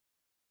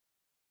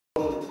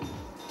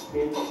I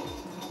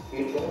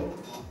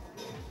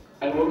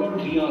work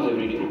out 3 hours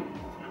every day.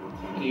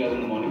 3 hours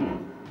in the morning.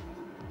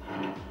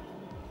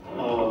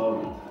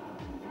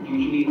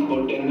 Usually it's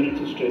about 10 minutes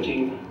of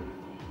stretching,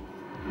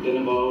 then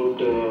about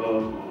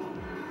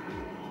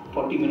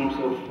 40 minutes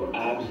of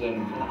abs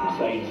and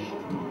sides,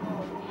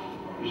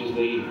 which is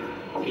very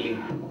killing.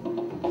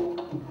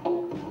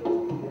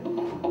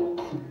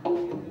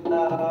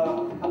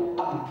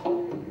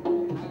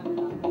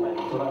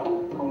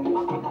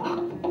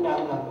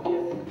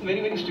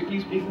 Very strictly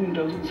speaking, in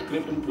terms of the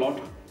script and plot,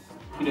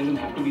 he doesn't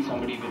have to be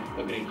somebody with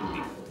a great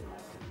physique.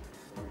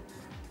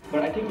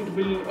 But I think it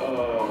will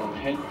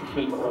help the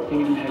film. I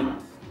think it will help.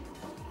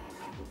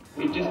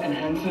 It just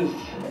enhances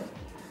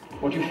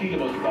what you feel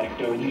about the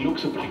character when he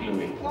looks a particular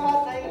way.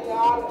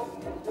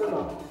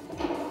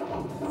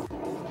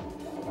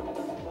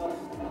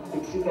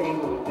 60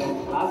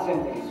 seconds, last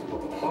 10 seconds.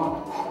 Come on.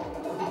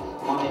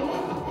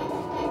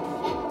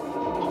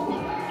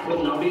 But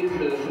nowadays,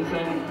 since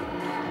I'm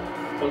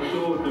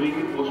also doing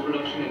the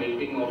post-production and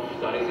editing of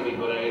Tare Zameen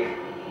Par,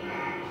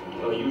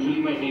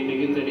 usually my day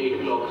begins at 8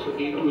 o'clock, so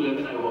 8 to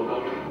 11 I work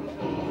out.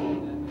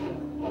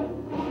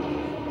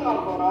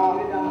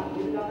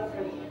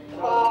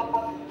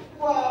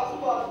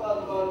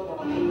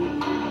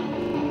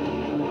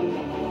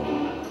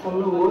 हम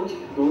लोग रोज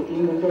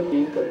 2-3 घंटा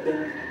train करते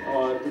हैं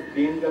और जब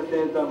train करते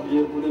हैं तब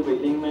ये पूरे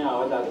बिल्डिंग में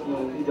आवाज़ आती है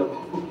उनकी जब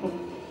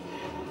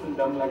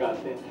दम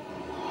लगाते हैं।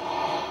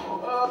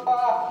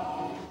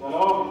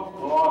 चलो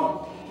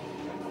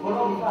थोड़ा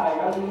गुस्सा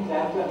आएगा लेकिन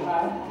जैम करना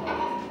है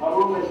और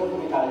वो प्रेशर को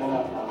निकाल देना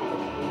अपना।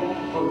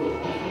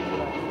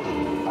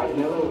 I've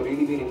never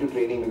really been into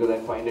training because I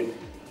find it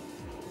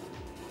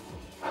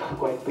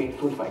quite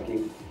painful, frankly.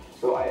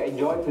 So I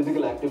enjoy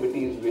physical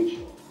activities which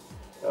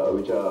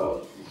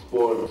are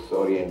sports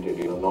oriented,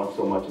 you know, not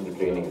so much into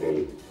training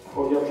really.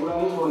 हो गया पूरा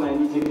नहीं छोड़ना है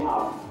नीचे भी।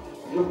 हाँ,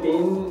 जो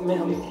पेन में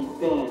हम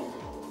सीखते हैं,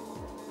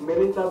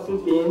 मेरे हिसाब से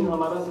पेन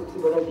हमारा सबसे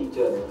बड़ा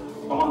टीचर है।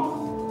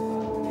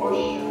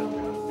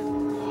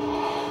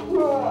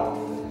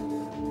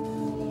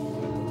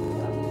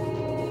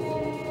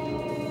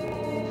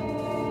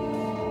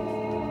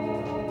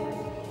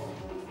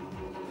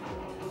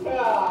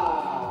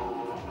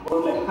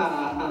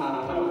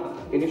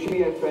 Initially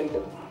I felt,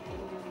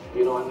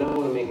 you know, I'm never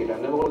going to make it.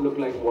 I'm never going to look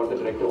like what the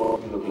director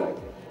wants me to look like.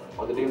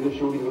 On the day of the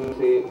shoot, he's going to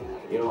say,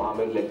 you know,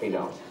 Aamir, let me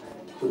down.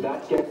 So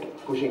that kept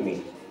pushing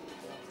me.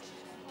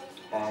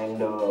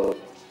 And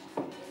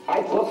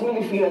I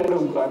personally feel I could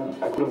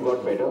have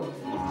got better.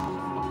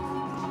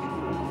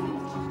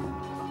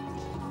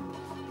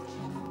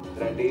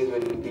 There are days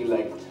when you feel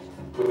like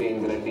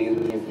quitting. There are days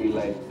when you feel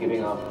like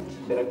giving up.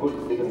 There are good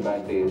days and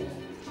bad days.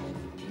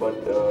 But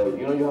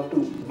you know, you have to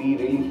be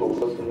really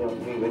focused and you have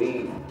to be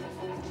very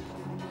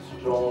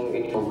strong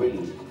in your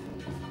will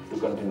to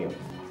continue.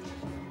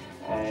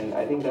 And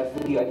I think that's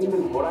the key. I think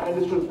that what I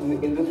understood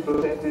in this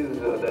process is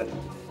that...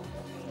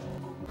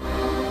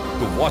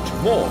 To watch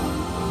more,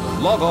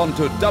 log on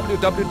to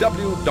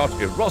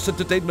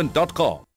www.erosentertainment.com.